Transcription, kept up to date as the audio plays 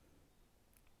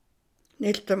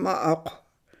Niltamaaq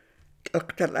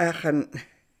tl'ekw'uxun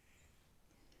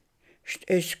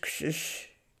tl'ekw'uxus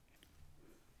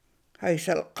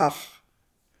haysalqaq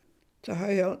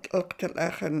tahayal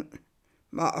tl'ekw'uxun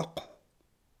maaq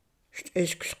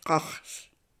tl'ekw'uxqaqs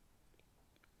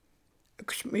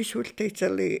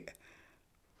aksmisultitali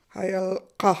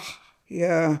hayalqaq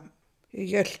ja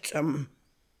yaltsam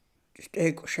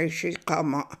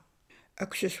tl'ekw'uxayxiqama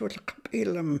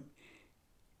aksusulqapilam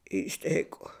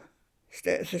isteeku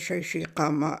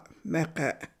ste'sashayxiqama meqa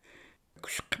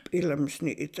aksqapilam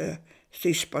sni'ita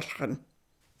sispalqan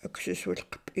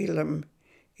aksusulqapilam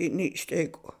ini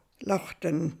steeku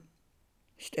laqtan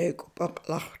steeku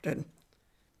paqlaqtan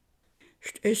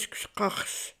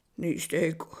tl'ekw'uxqaqs ni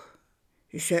steeku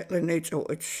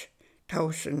ise'lanitsu'uts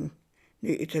tausen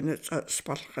ni'ita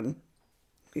natsaspalqan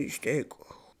ni steeku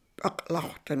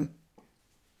paqlaqtan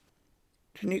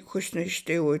tl'ekw'uxun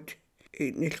stewut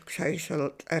nilqsaysal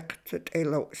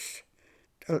tl'eq't'elaw's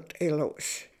t'elaw's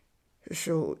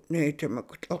so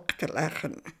neitamak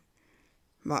tl'ekw'uxun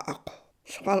maaq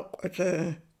sqalq'uta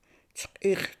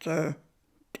tq'iqta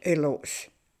t'elaw's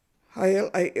hayal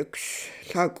ay'uks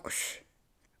tl'aq'us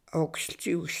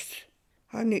auqstsius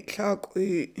hani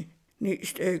tl'aq'ui ni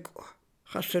steeku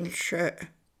qasalsha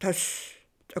tas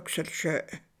t'oqsalsha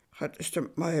qatastam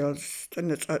miles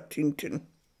tanatsatintin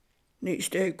ni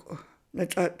steeku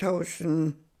natsatausen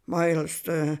miles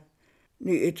ta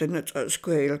ni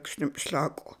itanatsatskuelksnip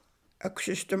slaq'u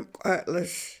aksistam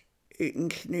qa'las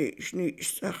ni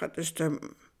qatastam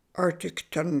Arctic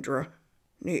tundra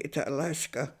ni ita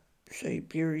Alaska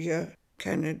Siberia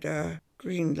Canada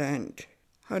Greenland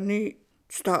hani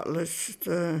statlas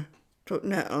ta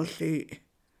tutnaalli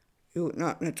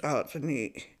juutnaatnatsaatani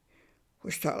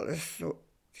hustatlas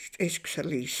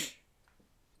tl'ekw'salis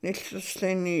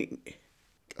nilsaslani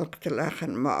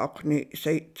tl'ekw'uxun maaqni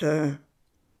seita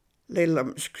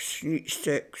lelamsks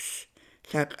ni'steeks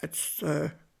tlaq'ats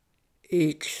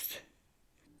iikst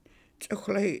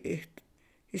ts'uqlay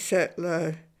ise'la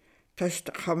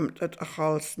tastaqamtat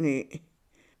aqalsni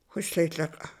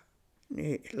huslitlaqa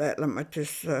ni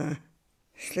la'lamatis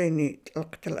slani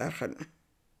tl'ekw'uxun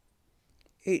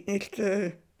nilta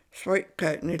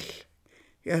swiqa nil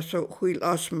yaso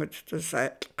huilasmat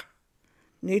tasaatlaq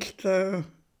nilta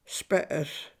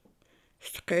spe'as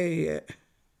stqeya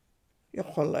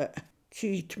yoqola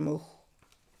tiitmuh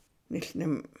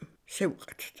nilnam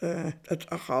sewqat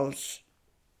tataqals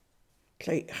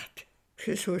tleiqt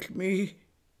xisulmi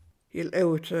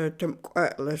yil'ewta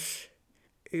tamqa'las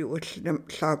iwalnam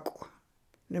tlaq'u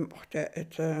namqta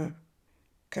ata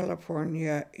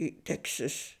California I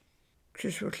Texas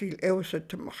xisulil ewsa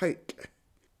tamqaitla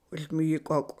wilmi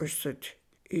yiqaq'usat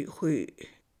hui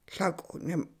tlaq'u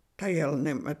nam tayal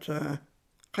nam ata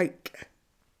qaitla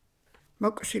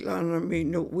maqsilana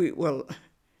minu wiwal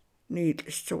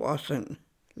niitlistuasan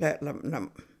la'lam nam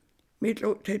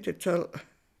mitlu'titatal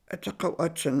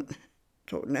ataqaw'atsan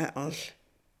tu'naal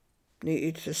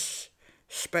niitas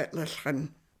spe'lalqan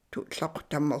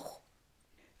tu'tlaqtamuq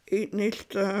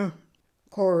nilta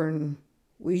corn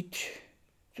wheat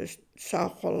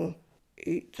saqal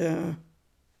ita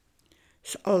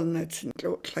saalnatsin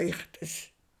tlu'tlayqtas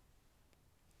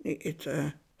niita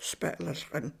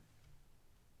spe'lalqan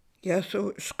yaso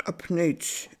sqapnits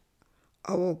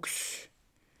awuks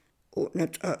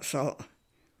utnatsa'sal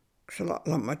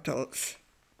xala'lamatals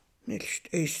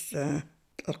nilxt'ista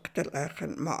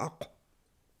tl'ekw'uxun maaq